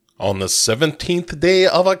On the 17th day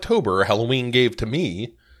of October, Halloween gave to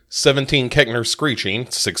me 17 Keckner screeching,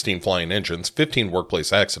 16 flying engines, 15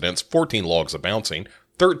 workplace accidents, 14 logs a bouncing,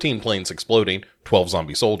 13 planes exploding, 12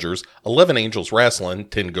 zombie soldiers, 11 angels wrestling,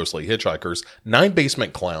 10 ghostly hitchhikers, 9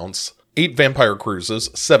 basement clowns, 8 vampire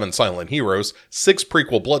cruises, 7 silent heroes, 6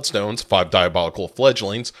 prequel bloodstones, 5 diabolical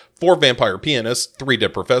fledglings, 4 vampire pianists, 3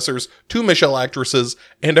 dead professors, 2 Michelle actresses,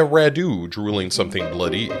 and a Radu drooling something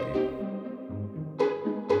bloody.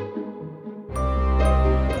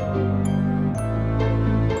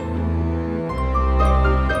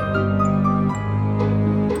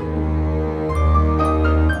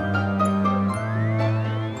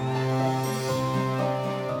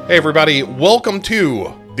 Hey everybody, welcome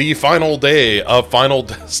to the final day of Final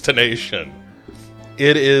Destination.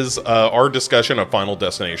 It is our discussion of Final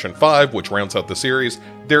Destination 5, which rounds out the series.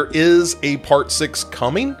 There is a Part 6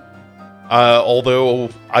 coming, although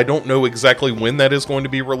I don't know exactly when that is going to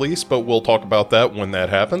be released, but we'll talk about that when that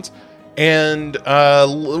happens. And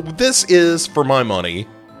this is, for my money,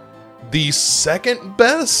 the second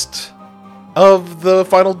best of the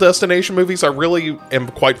Final Destination movies. I really am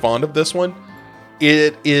quite fond of this one.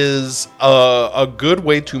 It is a good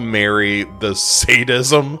way to marry the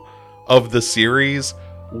sadism of the series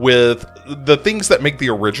with the things that make the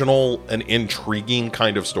original an intriguing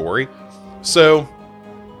kind of story. So,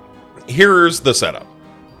 here's the setup.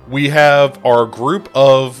 We have our group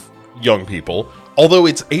of young people, although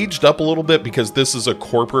it's aged up a little bit because this is a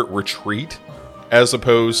corporate retreat, as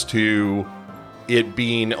opposed to it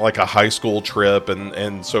being like a high school trip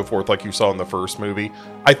and so forth like you saw in the first movie.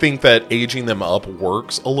 I think that aging them up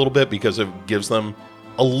works a little bit because it gives them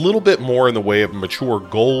a little bit more in the way of mature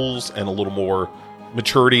goals and a little more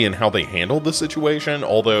maturity in how they handle the situation,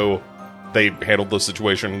 although they handled the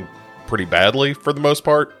situation pretty badly for the most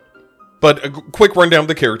part. But a quick rundown of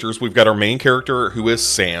the characters. We've got our main character, who is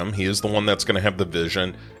Sam. He is the one that's going to have the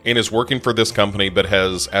vision and is working for this company but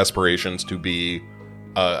has aspirations to be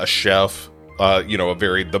a chef.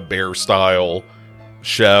 The Bear style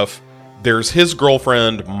chef. There's his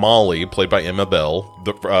girlfriend, Molly, played by Emma Bell,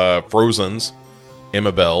 the Frozen's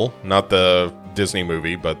Emma Bell, not the Disney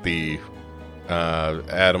movie, but the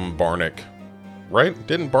Adam Barnick, right?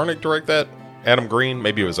 Didn't Barnick direct that? Adam Green?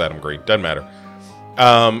 Maybe it was Adam Green. Doesn't matter.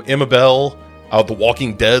 Emma Bell, The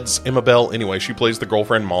Walking Dead's Emma Bell. Anyway, she plays the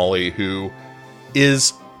girlfriend, Molly, who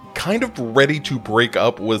is kind of ready to break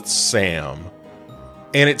up with Sam.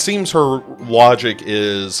 And it seems her logic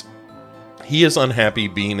is he is unhappy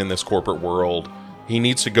being in this corporate world. He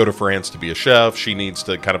needs to go to France to be a chef. She needs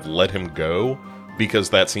to kind of let him go because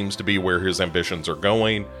that seems to be where his ambitions are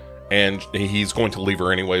going. And he's going to leave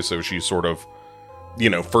her anyway, so she's sort of,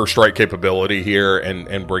 first strike capability here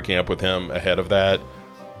and breaking up with him ahead of that.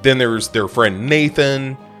 Then there's their friend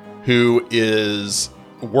Nathan, who is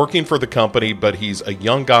working for the company, but he's a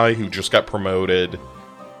young guy who just got promoted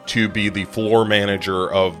to be the floor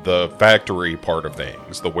manager of the factory part of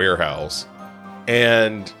things, the warehouse,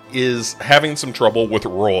 and is having some trouble with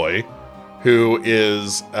Roy, who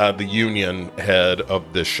is the union head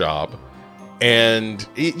of this shop. And,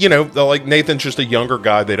 Nathan's just a younger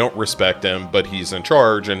guy. They don't respect him, but he's in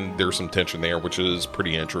charge, and there's some tension there, which is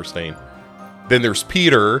pretty interesting. Then there's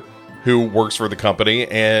Peter, who works for the company,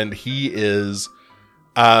 and he is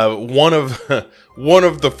one of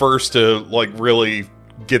the first to, really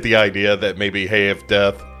get the idea that maybe, hey, if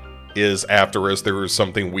death is after us, there is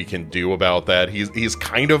something we can do about that. He's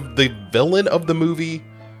kind of the villain of the movie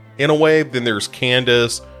in a way. Then there's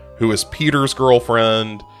Candace, who is Peter's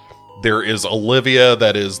girlfriend. There is Olivia,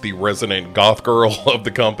 that is the resident goth girl of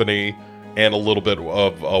the company and a little bit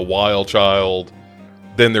of a wild child.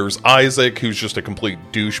 Then there's Isaac, who's just a complete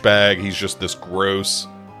douchebag. He's just this gross,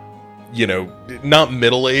 not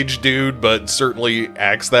middle-aged dude, but certainly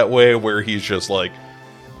acts that way, where he's just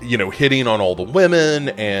hitting on all the women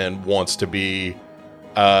and wants to be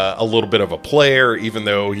a little bit of a player, even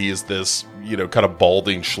though he is this, kind of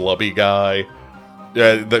balding, schlubby guy.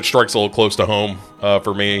 That strikes a little close to home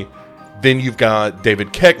for me. Then you've got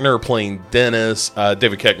David Koechner playing Dennis.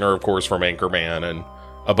 David Koechner, of course, from Anchorman and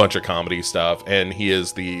a bunch of comedy stuff. And he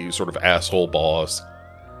is the sort of asshole boss.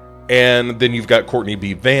 And then you've got Courtney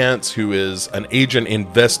B. Vance, who is an agent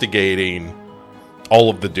investigating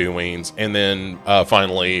all of the doings. And then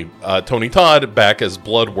finally, Tony Todd, back as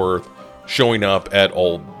Bloodworth, showing up at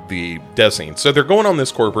all the death scenes. So they're going on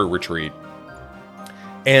this corporate retreat.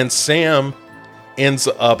 And Sam ends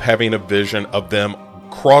up having a vision of them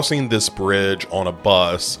crossing this bridge on a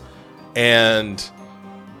bus. And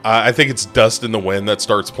I think it's Dust in the Wind that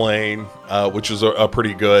starts playing, which is a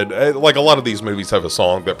pretty good... a lot of these movies have a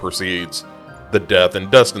song that precedes the death,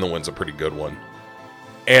 and Dust in the Wind's a pretty good one.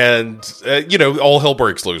 And, all hell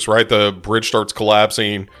breaks loose, right? The bridge starts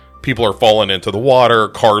collapsing. People are falling into the water.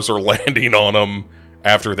 Cars are landing on them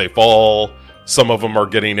after they fall. Some of them are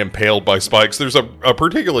getting impaled by spikes. There's a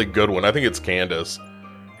particularly good one. I think it's Candace,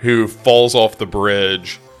 who falls off the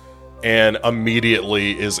bridge and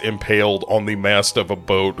immediately is impaled on the mast of a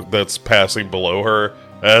boat that's passing below her.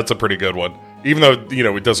 That's a pretty good one. Even though,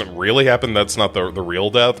 it doesn't really happen. That's not the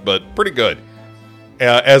real death, but pretty good.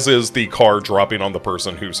 As is the car dropping on the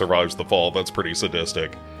person who survives the fall. That's pretty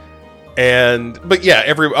sadistic. But yeah,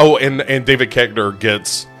 and David Koechner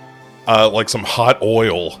gets, some hot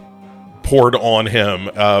oil poured on him,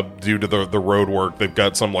 due to the road work. They've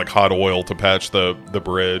got some, hot oil to patch the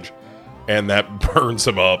bridge, and that burns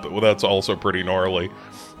him up. Well, that's also pretty gnarly.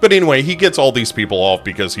 But anyway, he gets all these people off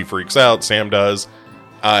because he freaks out. Sam does,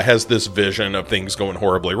 has this vision of things going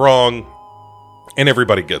horribly wrong, and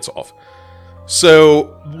everybody gets off. So,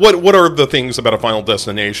 what are the things about a Final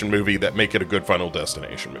Destination movie that make it a good Final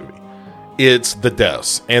Destination movie? It's the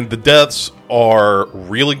deaths, and the deaths are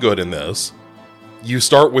really good in this. You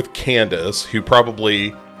start with Candace, who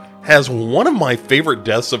probably has one of my favorite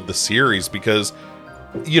deaths of the series because,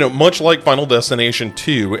 much like Final Destination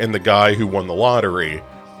 2 and the guy who won the lottery,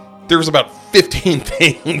 there's about 15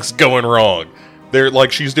 things going wrong.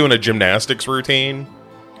 She's doing a gymnastics routine,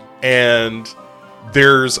 and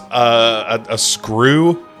there's a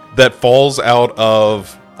screw that falls out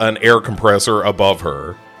of an air compressor above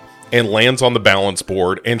her and lands on the balance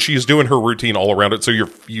board, and she's doing her routine all around it. So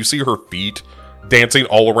you see her feet dancing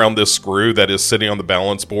all around this screw that is sitting on the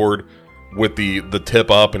balance board with the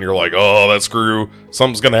tip up, and you're like, oh, that screw,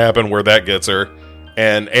 something's gonna happen where that gets her.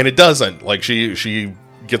 And it doesn't. She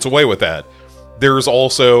gets away with that. There's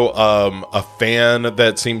also a fan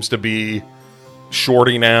that seems to be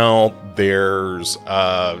shorting out. There's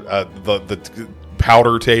the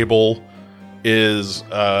powder table is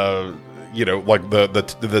the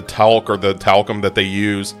talc or the talcum that they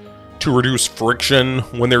use to reduce friction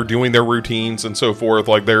when they're doing their routines and so forth.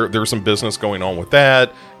 There's some business going on with that.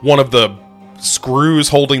 One of the screws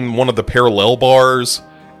holding one of the parallel bars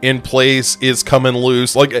in place is coming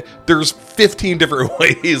loose. There's 15 different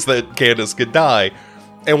ways that Candace could die.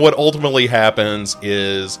 And what ultimately happens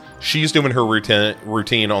is she's doing her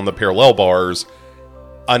routine on the parallel bars.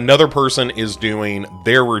 Another person is doing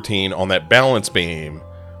their routine on that balance beam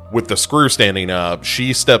with the screw standing up.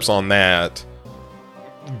 She steps on that,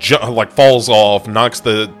 falls off, knocks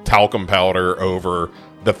the talcum powder over.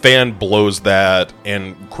 The fan blows that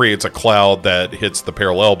and creates a cloud that hits the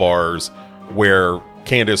parallel bars where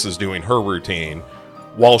Candace is doing her routine.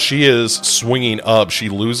 While she is swinging up, she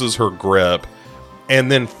loses her grip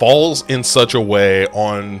and then falls in such a way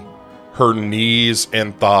on her knees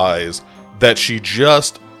and thighs that she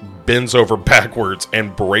just bends over backwards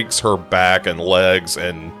and breaks her back and legs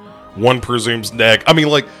and one presumes neck.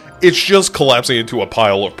 It's just collapsing into a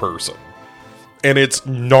pile of person. And it's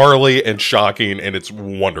gnarly and shocking, and it's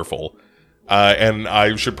wonderful. And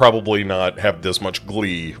I should probably not have this much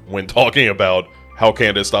glee when talking about how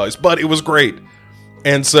Candace dies, but it was great.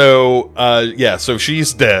 And so, so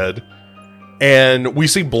she's dead. And we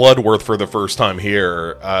see Bloodworth for the first time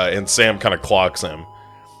here, and Sam kind of clocks him.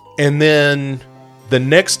 And then the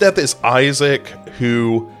next death is Isaac,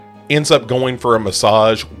 who ends up going for a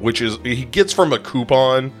massage, which is, he gets from a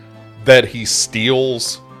coupon that he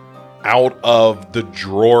steals out of the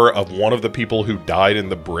drawer of one of the people who died in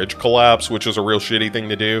the bridge collapse, which is a real shitty thing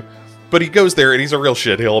to do. But he goes there, and he's a real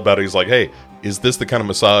shithill about it. He's like, hey, is this the kind of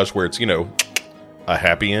massage where it's, a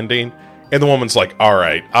happy ending? And the woman's like, all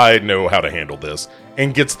right, I know how to handle this.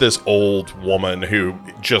 And gets this old woman who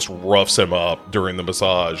just roughs him up during the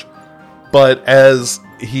massage. But as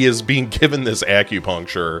he is being given this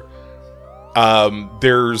acupuncture,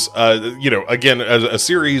 there's, again, a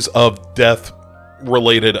series of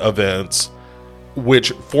death-related events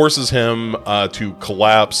which forces him to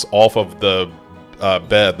collapse off of the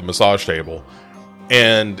bed, the massage table.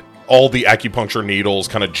 And all the acupuncture needles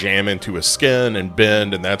kind of jam into his skin and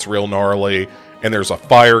bend, and that's real gnarly. And there's a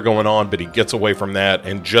fire going on, but he gets away from that.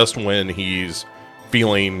 And just when he's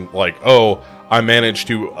feeling like, oh, I managed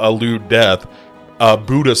to elude death, a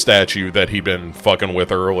Buddha statue that he'd been fucking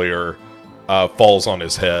with earlier falls on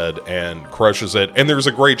his head and crushes it. And there's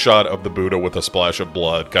a great shot of the Buddha with a splash of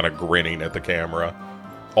blood kind of grinning at the camera.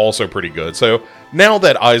 Also pretty good. So now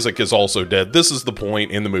that Isaac is also dead, this is the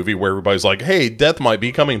point in the movie where everybody's like, hey, death might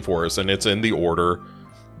be coming for us. And it's in the order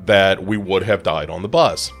that we would have died on the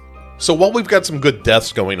bus. So while we've got some good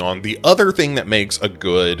deaths going on, the other thing that makes a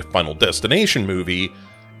good Final Destination movie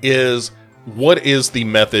is, what is the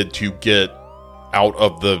method to get out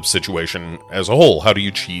of the situation as a whole? How do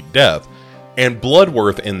you cheat death? And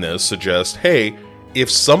Bloodworth in this suggests, hey, if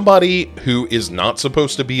somebody who is not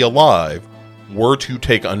supposed to be alive were to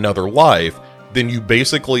take another life, then you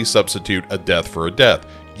basically substitute a death for a death.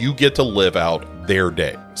 You get to live out their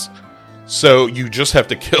days. So you just have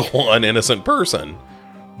to kill an innocent person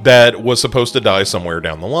that was supposed to die somewhere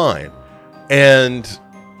down the line. And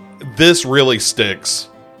this really sticks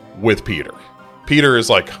with Peter. Peter is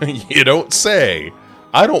like, you don't say.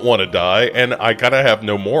 I don't want to die, and I kind of have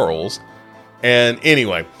no morals. And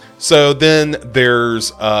anyway, so then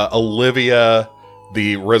there's Olivia,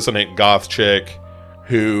 the resident goth chick,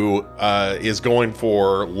 who is going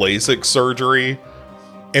for LASIK surgery.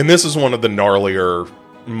 And this is one of the gnarlier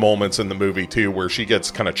moments in the movie, too, where she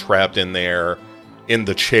gets kind of trapped in there in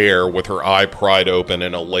the chair with her eye pried open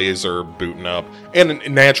and a laser booting up. And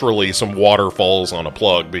naturally, some water falls on a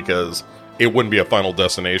plug, because it wouldn't be a Final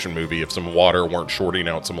Destination movie if some water weren't shorting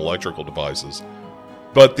out some electrical devices.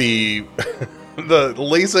 But the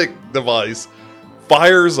LASIK device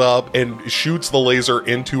fires up and shoots the laser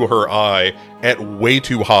into her eye at way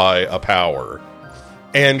too high a power.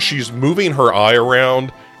 And she's moving her eye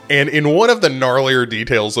around, and in one of the gnarlier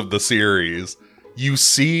details of the series, you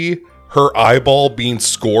see her eyeball being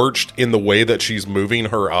scorched in the way that she's moving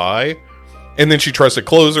her eye. And then she tries to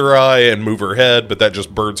close her eye and move her head, but that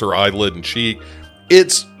just burns her eyelid and cheek.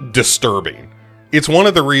 It's disturbing. It's one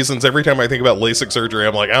of the reasons every time I think about LASIK surgery,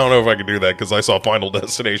 I'm like, I don't know if I can do that, because I saw Final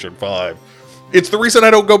Destination 5. It's the reason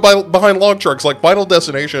I don't go behind log trucks. Like, Final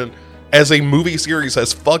Destination, as a movie series,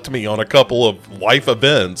 has fucked me on a couple of life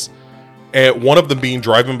events. And one of them being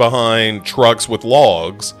driving behind trucks with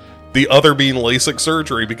logs. The other being LASIK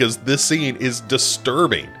surgery, because this scene is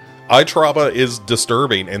disturbing. Eye trauma is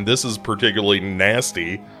disturbing, and this is particularly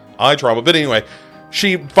nasty eye trauma. But anyway,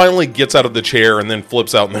 she finally gets out of the chair and then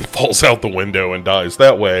flips out and then falls out the window and dies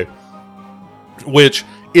that way. Which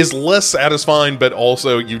is less satisfying, but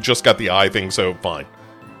also you just got the eye thing, so fine.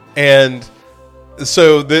 And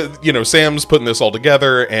so, Sam's putting this all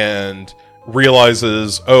together and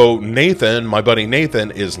realizes, oh, Nathan, my buddy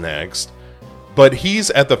Nathan, is next. But he's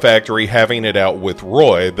at the factory having it out with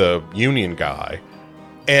Roy, the union guy.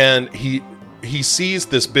 And he sees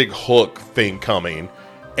this big hook thing coming,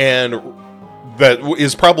 and that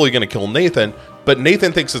is probably going to kill Nathan. But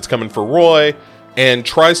Nathan thinks it's coming for Roy and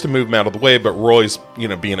tries to move him out of the way, but Roy's,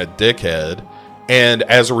 being a dickhead. And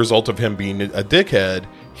as a result of him being a dickhead,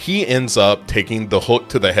 he ends up taking the hook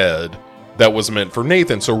to the head that was meant for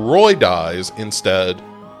Nathan. So Roy dies instead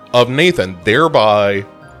of Nathan, thereby,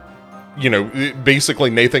 basically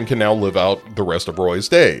Nathan can now live out the rest of Roy's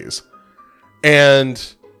days.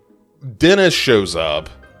 And Dennis shows up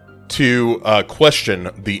to question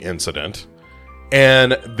the incident,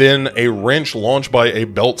 and then a wrench launched by a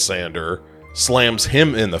belt sander slams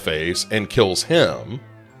him in the face and kills him,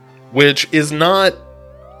 which is not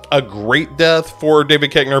a great death for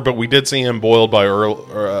David Koechner, but we did see him boiled by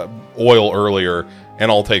oil earlier,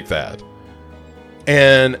 and I'll take that.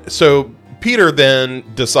 And so Peter then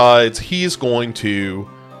decides he's going to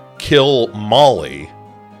kill Molly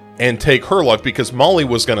and take her life, because Molly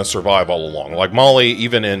was going to survive all along. Like, Molly,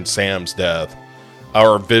 even in Sam's death,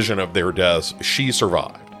 our vision of their deaths, she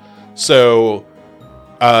survived. So,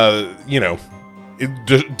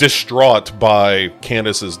 distraught by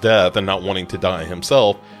Candace's death and not wanting to die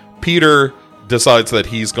himself, Peter decides that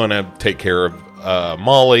he's going to take care of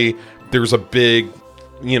Molly. There's a big,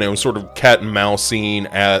 sort of cat and mouse scene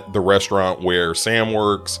at the restaurant where Sam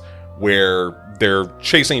works, where they're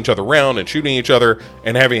chasing each other around and shooting each other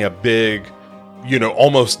and having a big,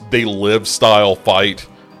 almost They Live style fight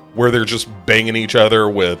where they're just banging each other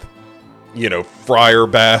with, fryer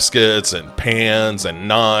baskets and pans and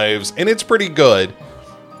knives, and it's pretty good.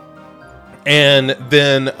 And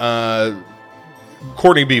then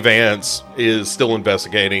Courtney B. Vance is still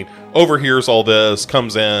investigating, overhears all this,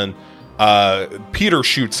 comes in, Peter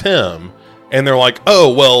shoots him, and they're like,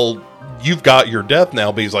 oh, well, you've got your death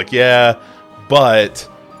now. But he's like, yeah, but,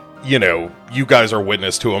 you guys are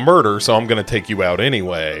witness to a murder, so I'm going to take you out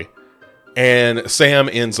anyway. And Sam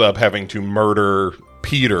ends up having to murder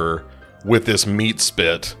Peter with this meat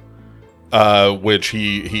spit, which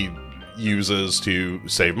he uses to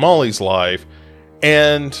save Molly's life.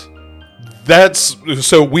 And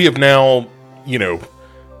so we have now,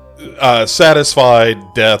 satisfied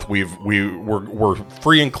death. We're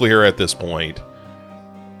free and clear at this point.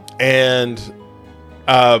 And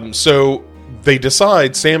so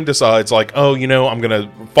Sam decides, like, oh, I'm going to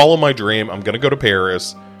follow my dream. I'm going to go to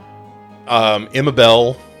Paris. Emma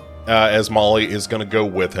Bell, as Molly, is going to go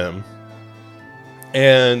with him.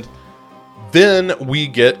 And then we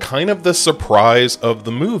get kind of the surprise of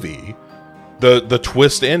the movie, the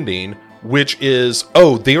twist ending, which is,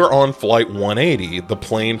 oh, they're on Flight 180, the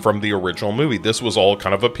plane from the original movie. This was all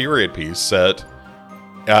kind of a period piece set,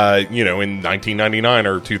 in 1999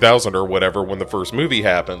 or 2000 or whatever, when the first movie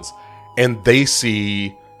happens. And they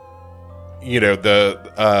see, the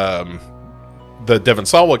Devon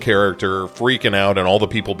Sawa character freaking out and all the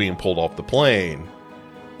people being pulled off the plane.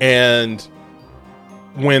 And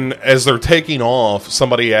as they're taking off,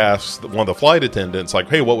 somebody asks one of the flight attendants, like,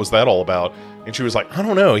 hey, what was that all about? And she was like, I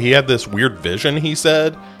don't know. He had this weird vision, he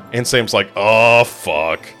said. And Sam's like, oh,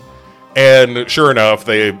 fuck. And sure enough,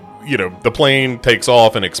 the plane takes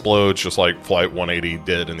off and explodes just like Flight 180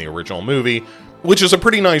 did in the original movie, which is a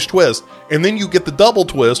pretty nice twist. And then you get the double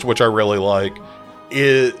twist, which I really like,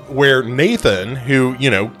 where Nathan, who,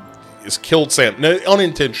 is killed Sam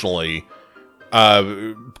unintentionally,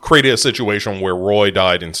 created a situation where Roy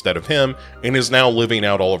died instead of him and is now living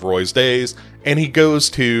out all of Roy's days. And he goes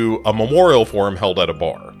to a memorial for him held at a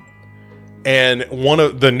bar. And one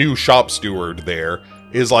of the new shop steward there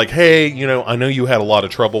is like, hey, I know you had a lot of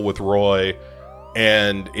trouble with Roy,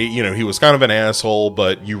 and he was kind of an asshole,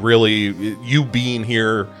 but you being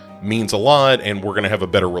here means a lot, and we're going to have a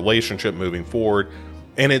better relationship moving forward.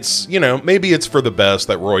 And it's, maybe it's for the best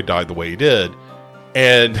that Roy died the way he did.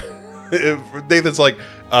 And Nathan's like,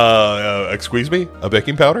 excuse me, a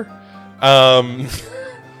baking powder?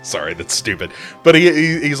 Sorry, that's stupid. But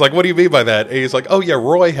he's like, what do you mean by that? And he's like, oh yeah,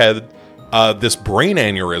 Roy had this brain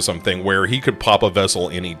aneurysm thing where he could pop a vessel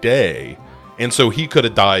any day. And so he could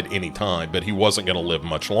have died any time, but he wasn't going to live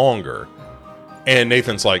much longer. And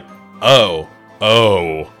Nathan's like, oh.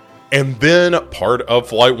 And then part of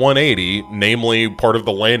Flight 180, namely part of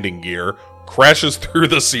the landing gear, crashes through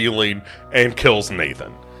the ceiling and kills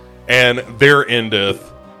Nathan. And there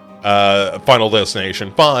endeth Final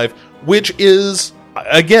Destination 5, which is,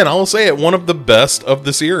 again, I'll say it, one of the best of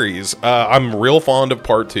the series. I'm real fond of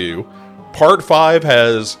Part 2. Part 5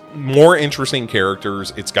 has more interesting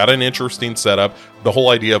characters. It's got an interesting setup. The whole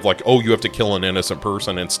idea of like, oh, you have to kill an innocent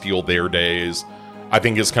person and steal their days, I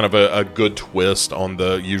think is kind of a good twist on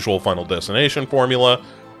the usual Final Destination formula.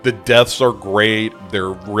 The deaths are great.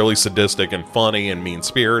 They're really sadistic and funny and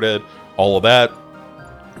mean-spirited. All of that.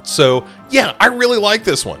 So, yeah, I really like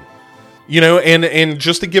this one. And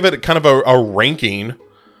just to give it kind of a ranking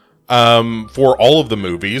for all of the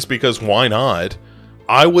movies, because why not?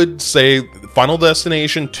 I would say Final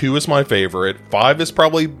Destination 2 is my favorite. 5 is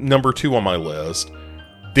probably number 2 on my list.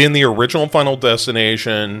 Then the original Final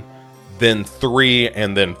Destination, then 3,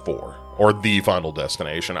 and then 4. Or the Final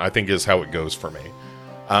Destination, I think is how it goes for me.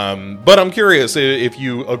 But I'm curious if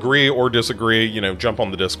you agree or disagree, jump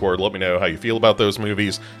on the Discord, let me know how you feel about those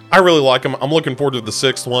movies. I really like them. I'm looking forward to the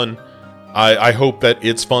 6th one. I hope that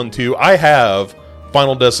it's fun too. I have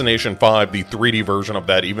Final Destination 5, the 3D version of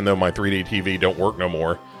that, even though my 3D TV don't work no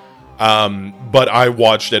more. But I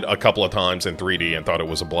watched it a couple of times in 3D and thought it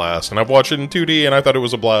was a blast. And I've watched it in 2D and I thought it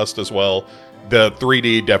was a blast as well. The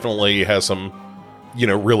 3D definitely has some,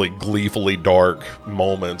 really gleefully dark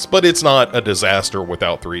moments, but it's not a disaster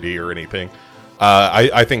without 3D or anything.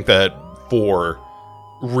 I think that 4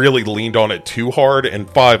 really leaned on it too hard, and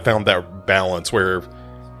 5 found that balance where,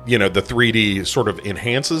 the 3D sort of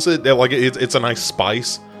enhances it. Like, it's a nice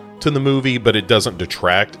spice to the movie, but it doesn't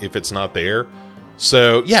detract if it's not there.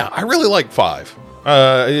 So, yeah, I really like 5.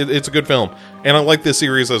 It's a good film. And I like this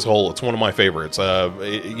series as a whole. It's one of my favorites.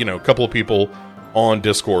 A couple of people on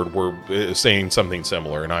Discord were saying something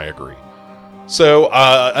similar, and I agree. So,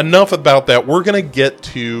 enough about that. We're going to get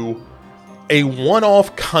to a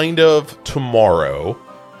one-off kind of tomorrow,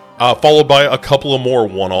 followed by a couple of more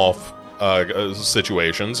one-off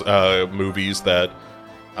situations, movies that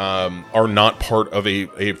are not part of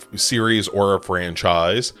a series or a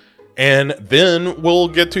franchise. And then we'll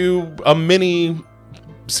get to a mini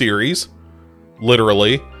series,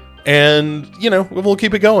 literally. And, we'll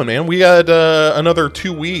keep it going, man. We got another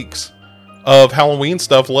 2 weeks of Halloween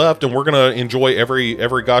stuff left, and we're going to enjoy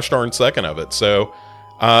every gosh darn second of it. So,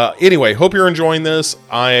 anyway, hope you're enjoying this.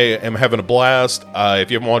 I am having a blast.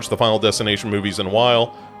 If you haven't watched the Final Destination movies in a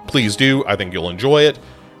while, please do. I think you'll enjoy it.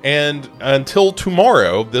 And until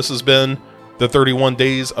tomorrow, this has been the 31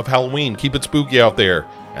 Days of Halloween. Keep it spooky out there,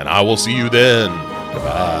 and I will see you then.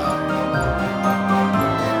 Goodbye.